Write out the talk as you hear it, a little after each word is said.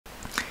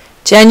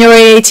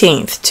January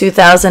 18th,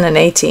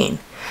 2018.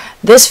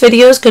 This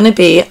video is going to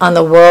be on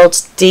the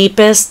world's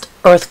deepest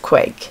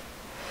earthquake.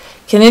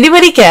 Can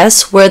anybody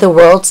guess where the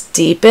world's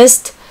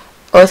deepest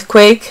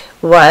earthquake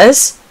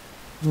was,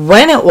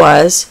 when it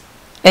was,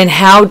 and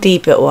how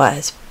deep it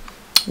was?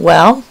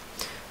 Well,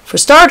 for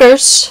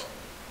starters,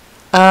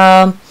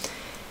 it's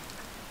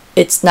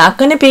not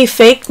going to be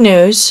fake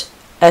news,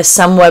 as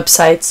some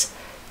websites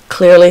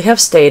clearly have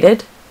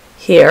stated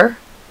here.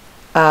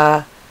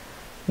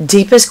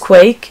 Deepest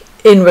quake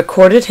in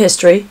recorded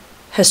history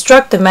has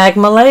struck the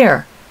magma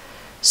layer.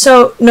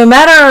 So no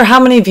matter how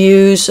many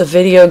views a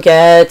video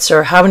gets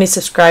or how many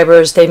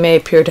subscribers they may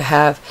appear to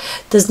have,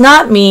 does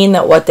not mean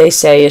that what they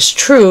say is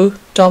true.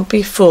 Don't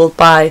be fooled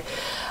by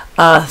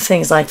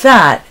things like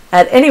that.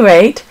 At any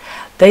rate,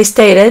 they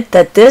stated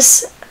that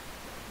this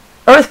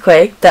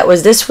earthquake that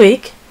was this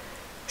week,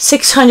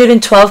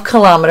 612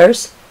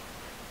 kilometers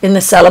in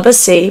the Celebes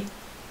Sea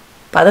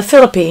by the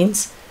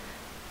Philippines,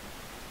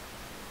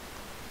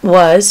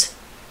 was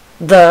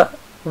the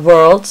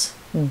world's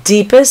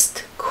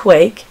deepest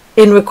quake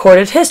in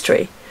recorded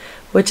history,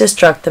 which has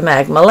struck the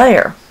magma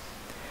layer.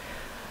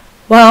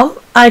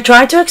 Well, I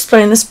tried to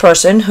explain this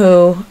person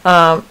who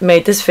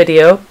made this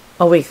video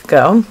a week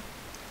ago.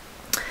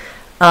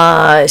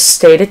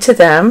 Stated to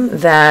them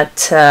that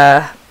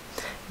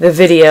the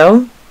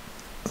video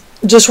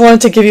just wanted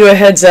to give you a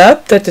heads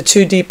up that the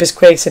two deepest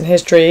quakes in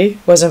history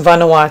was in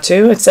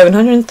Vanuatu at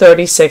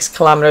 736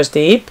 kilometers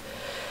deep.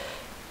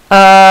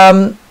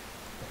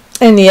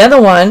 And the other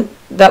one,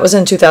 that was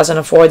in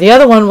 2004. The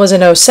other one was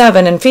in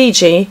 2007 in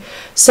Fiji,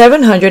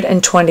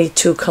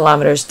 722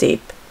 kilometers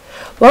deep.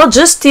 Well,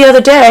 just the other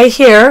day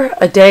here,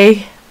 a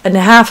day and a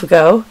half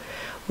ago,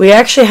 we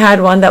actually had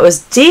one that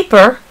was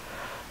deeper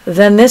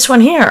than this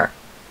one here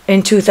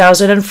in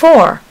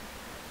 2004,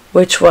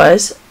 which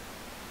was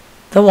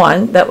the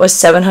one that was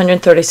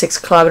 736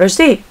 kilometers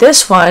deep.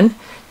 This one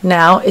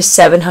now is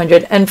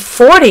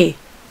 740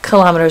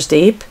 kilometers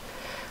deep,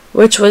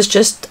 which was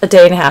just a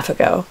day and a half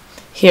ago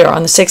here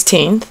on the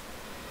 16th,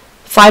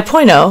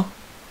 5.0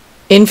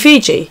 in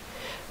Fiji,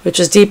 which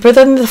is deeper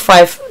than the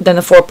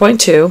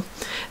 4.2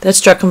 that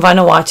struck in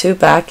Vanuatu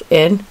back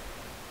in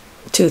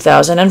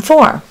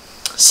 2004.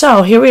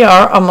 So here we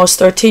are, almost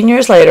 13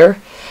 years later,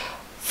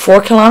 4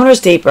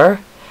 kilometers deeper.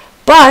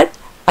 But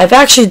I've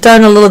actually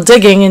done a little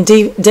digging and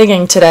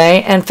digging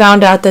today and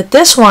found out that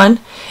this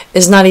one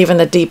is not even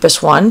the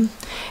deepest one.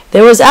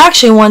 There was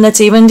actually one that's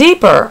even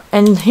deeper.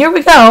 And here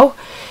we go.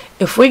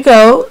 If we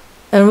go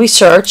and we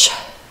search,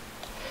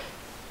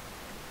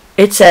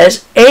 it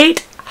says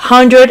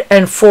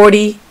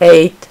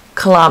 848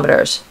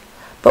 kilometers.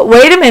 But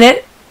wait a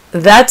minute,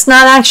 that's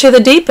not actually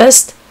the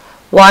deepest.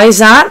 Why is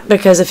that?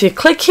 Because if you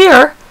click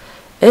here,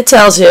 it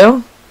tells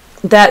you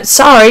that,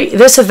 sorry,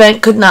 this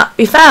event could not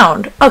be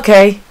found.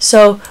 Okay,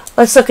 so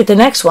let's look at the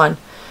next one.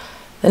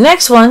 The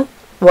next one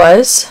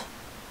was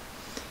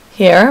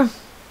here,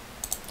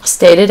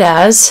 stated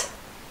as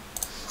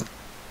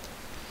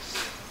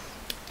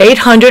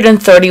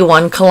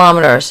 831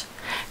 kilometers.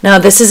 Now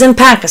this is in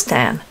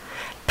Pakistan.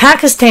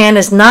 Pakistan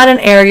is not an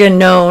area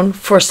known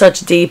for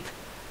such deep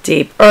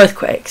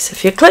earthquakes.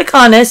 If you click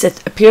on this,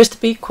 it appears to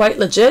be quite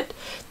legit.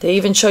 They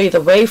even show you the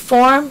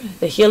waveform,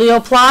 the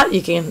Heliplots.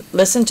 You can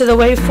listen to the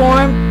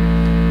waveform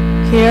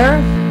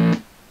here.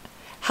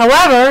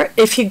 However,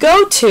 if you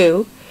go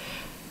to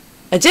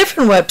a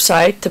different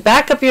website to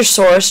back up your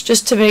source,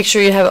 just to make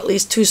sure you have at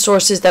least two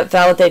sources that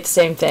validate the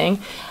same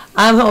thing,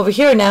 I'm over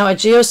here now at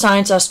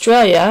Geoscience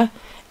Australia,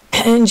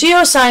 and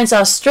Geoscience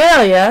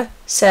Australia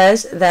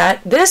says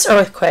that this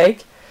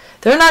earthquake,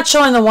 they're not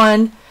showing the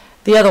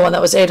other one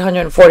that was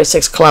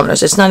 846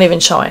 kilometers. It's not even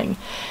showing.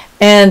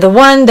 And the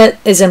one that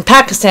is in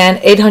Pakistan,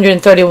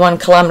 831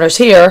 kilometers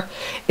here,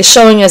 is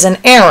showing as an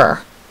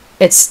error.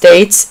 It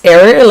states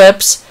error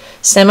ellipse,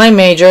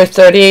 semi-major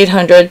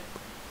 3,800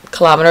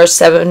 kilometers,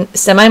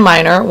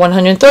 semi-minor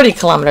 130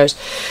 kilometers.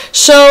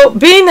 So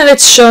being that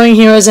it's showing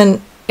here as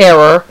an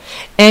error,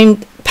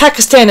 and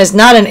Pakistan is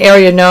not an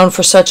area known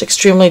for such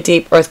extremely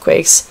deep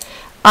earthquakes,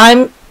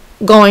 I'm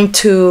going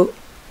to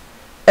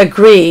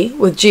agree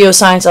with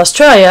Geoscience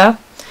Australia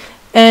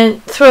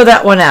and throw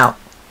that one out.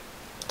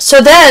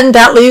 So then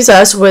that leaves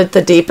us with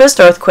the deepest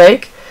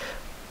earthquake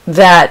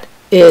that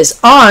is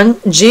on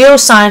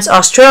Geoscience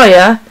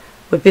Australia,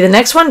 would be the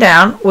next one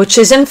down, which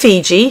is in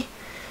Fiji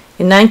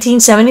in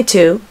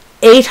 1972,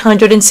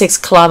 806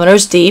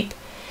 kilometers deep,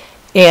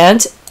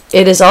 and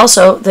it is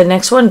also the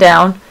next one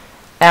down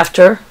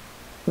after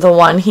the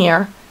one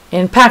here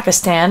in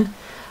Pakistan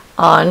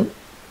on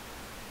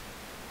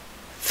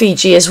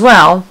Fiji as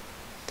well,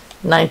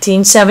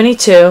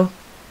 1972,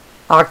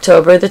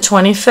 October the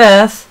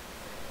 25th,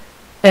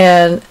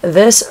 and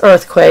this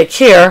earthquake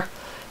here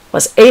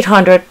was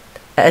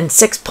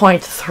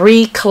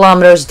 806.3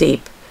 kilometers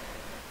deep.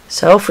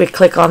 So if we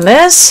click on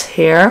this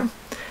here,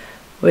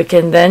 we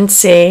can then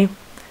see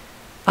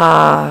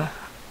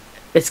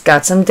it's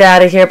got some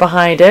data here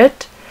behind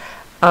it.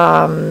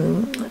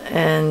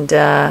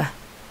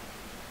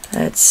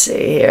 Let's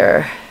see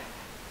here.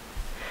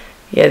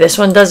 Yeah, this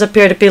one does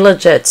appear to be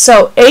legit.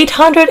 So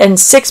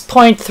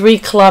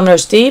 806.3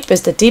 kilometers deep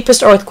is the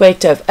deepest earthquake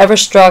to have ever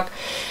struck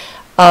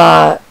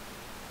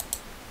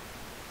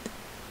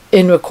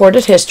in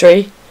recorded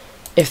history.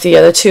 If the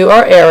other two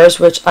are errors,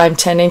 which I'm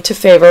tending to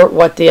favor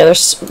what the other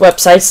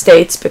website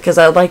states, because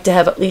I'd like to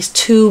have at least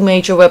two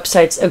major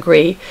websites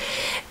agree.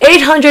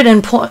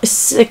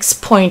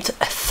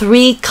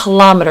 806.3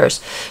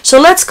 kilometers. So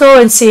let's go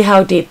and see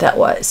how deep that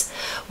was.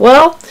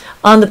 Well,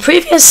 on the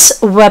previous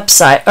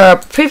website, or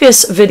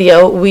previous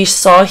video, we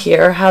saw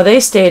here how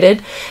they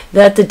stated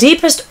that the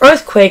deepest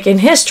earthquake in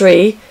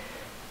history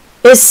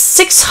is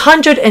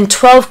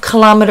 612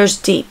 kilometers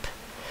deep.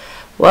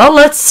 Well,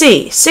 let's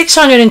see.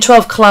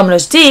 612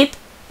 kilometers deep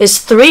is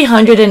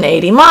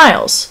 380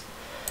 miles.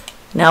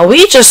 Now,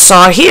 we just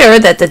saw here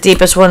that the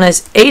deepest one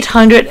is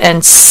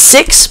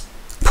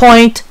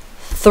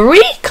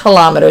 806.3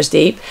 kilometers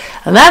deep,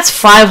 and that's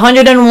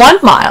 501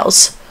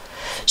 miles.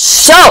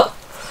 So,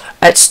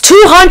 that's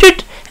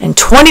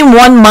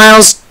 221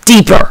 miles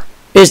deeper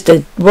is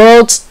the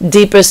world's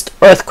deepest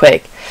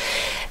earthquake.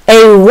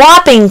 A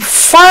whopping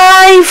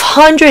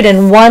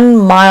 501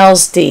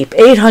 miles deep,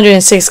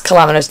 806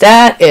 kilometers.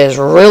 That is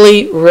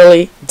really,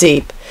 really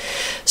deep.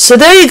 So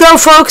there you go,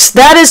 folks.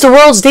 That is the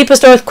world's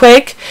deepest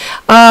earthquake.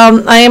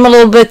 I am a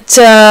little bit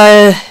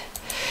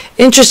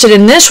interested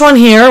in this one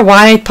here,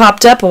 why it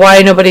popped up,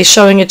 why nobody's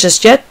showing it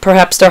just yet.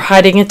 Perhaps they're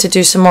hiding it to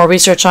do some more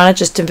research on it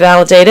just to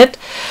validate it.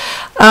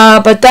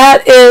 But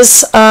that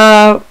is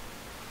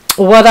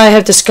what I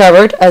have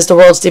discovered as the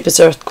world's deepest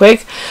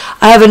earthquake.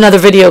 I have another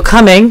video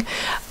coming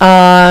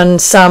on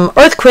some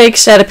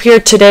earthquakes that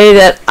appeared today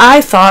that I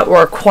thought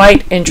were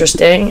quite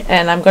interesting,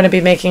 and I'm going to be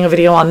making a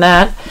video on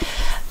that.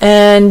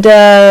 And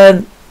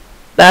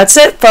that's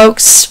it,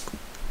 folks.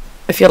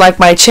 If you like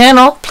my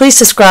channel, please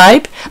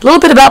subscribe. A little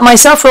bit about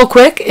myself real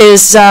quick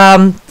is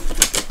how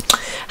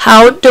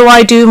do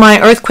I do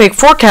my earthquake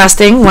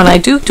forecasting when I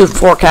do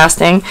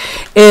forecasting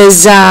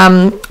is,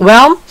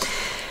 well,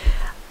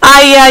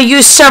 I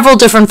use several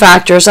different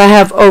factors. I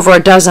have over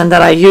a dozen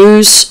that I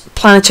use.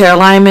 Planetary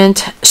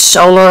alignment,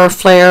 solar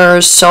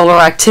flares, solar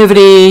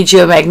activity,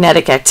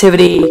 geomagnetic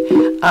activity,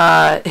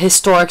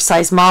 historic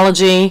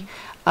seismology,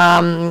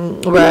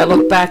 where I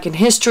look back in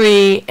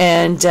history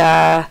and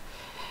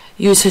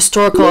use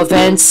historical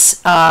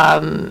events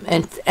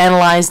and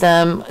analyze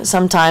them.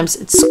 Sometimes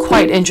it's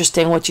quite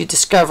interesting what you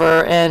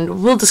discover,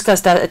 and we'll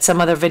discuss that at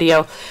some other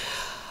video.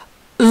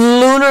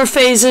 Lunar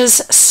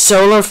phases,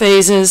 solar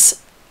phases,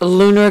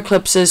 lunar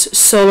eclipses,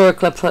 solar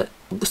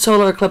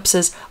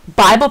eclipses,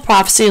 Bible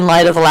prophecy in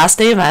light of the last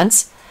day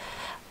events,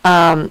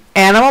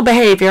 animal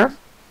behavior,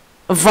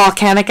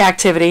 volcanic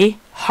activity,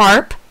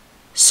 HAARP,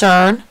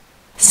 CERN,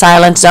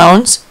 silent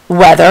zones,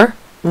 weather,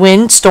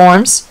 wind,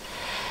 storms,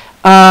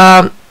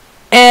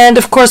 and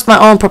of course my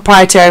own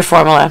proprietary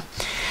formula.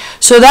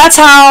 So that's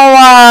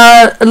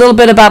how a little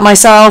bit about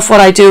myself, what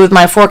I do with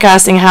my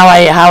forecasting, how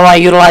I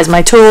utilize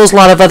my tools. A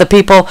lot of other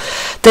people,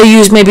 they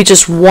use maybe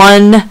just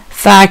one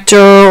factor,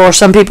 or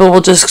some people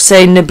will just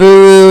say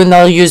Nibiru, and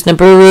they'll use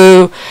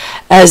Nibiru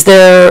as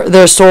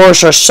their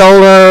source, or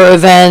solar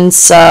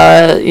events,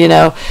 you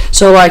know,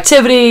 solar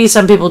activity.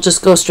 Some people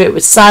just go straight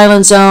with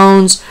silent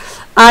zones.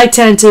 I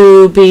tend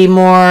to be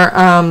more,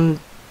 I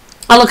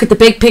look at the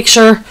big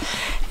picture,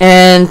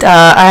 and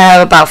I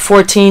have about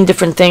 14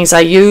 different things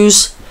I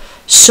use.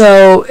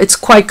 So it's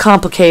quite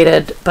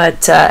complicated,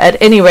 but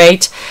at any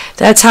rate,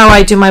 that's how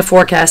I do my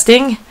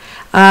forecasting.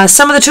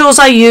 Some of the tools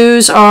I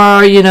use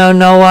are, you know,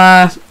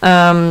 NOAA,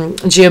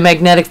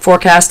 geomagnetic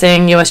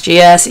forecasting,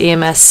 USGS,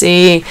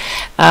 EMSC.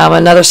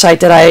 Another site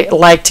that I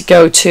like to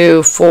go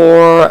to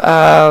for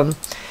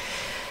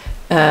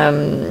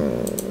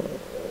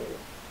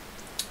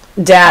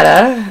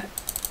data.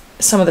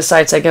 Some of the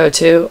sites I go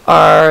to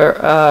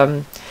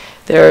are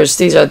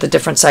these are the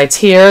different sites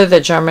here: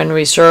 the German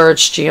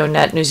Research,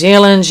 GeoNet New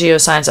Zealand,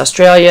 Geoscience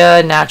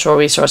Australia, Natural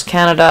Resource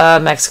Canada,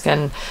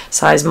 Mexican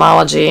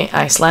Seismology,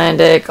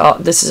 Icelandic.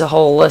 This is a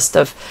whole list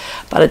of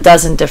about a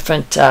dozen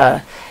different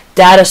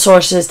data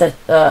sources that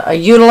I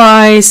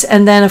utilize.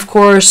 And then, of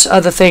course,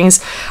 other things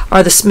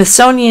are the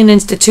Smithsonian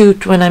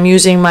Institute when I'm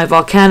using my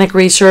volcanic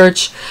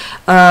research,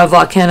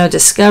 volcano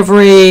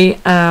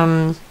discovery,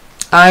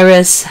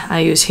 IRIS. I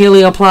use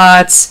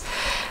Heliplots.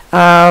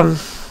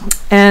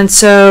 And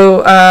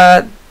so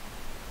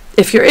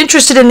if you're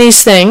interested in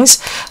these things,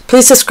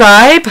 please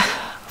subscribe,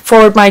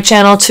 forward my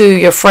channel to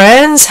your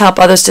friends, help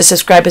others to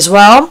subscribe as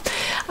well.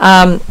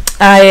 I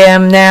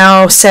am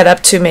now set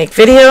up to make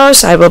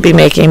videos. I will be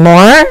making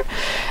more.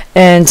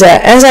 And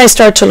as I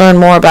start to learn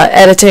more about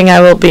editing, I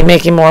will be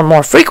making more and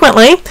more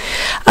frequently.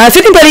 If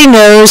anybody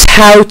knows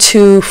how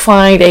to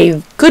find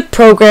a good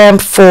program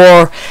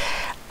for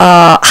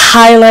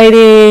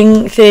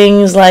highlighting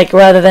things, like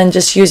rather than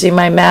just using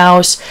my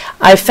mouse,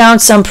 I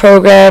found some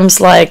programs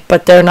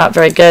but they're not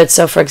very good.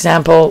 So for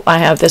example, I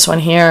have this one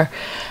here,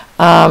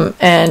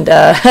 and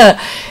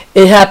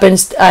it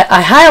happens,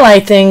 I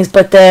highlight things,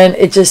 but then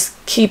it just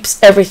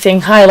keeps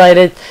everything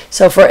highlighted.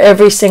 So for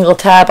every single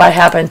tab I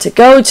happen to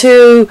go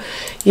to,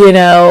 you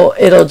know,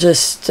 it'll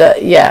just,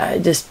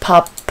 just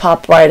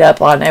pop right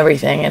up on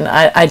everything. And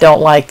I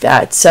don't like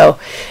that. So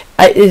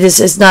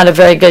it's not a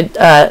very good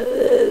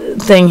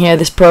thing here,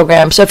 this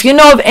program. So if you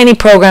know of any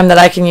program that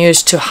I can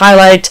use to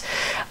highlight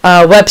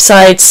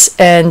websites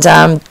and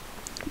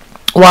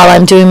while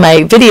I'm doing my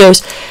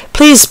videos,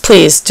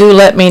 please do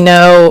let me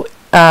know.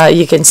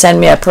 You can send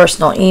me a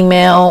personal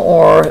email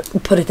or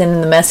put it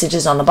in the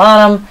messages on the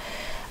bottom.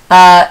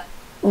 I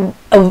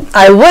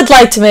would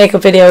like to make a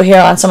video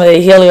here on some of the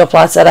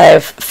Heliplots that I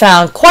have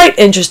found quite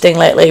interesting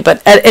lately,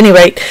 but at any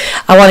rate,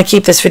 I want to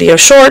keep this video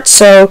short,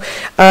 so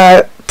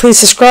please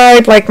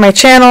subscribe, like my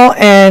channel,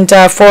 and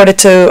forward it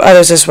to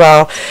others as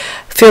well.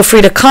 Feel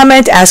free to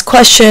comment, ask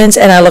questions,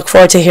 and I look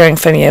forward to hearing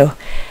from you.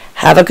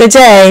 Have a good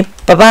day.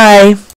 Bye-bye.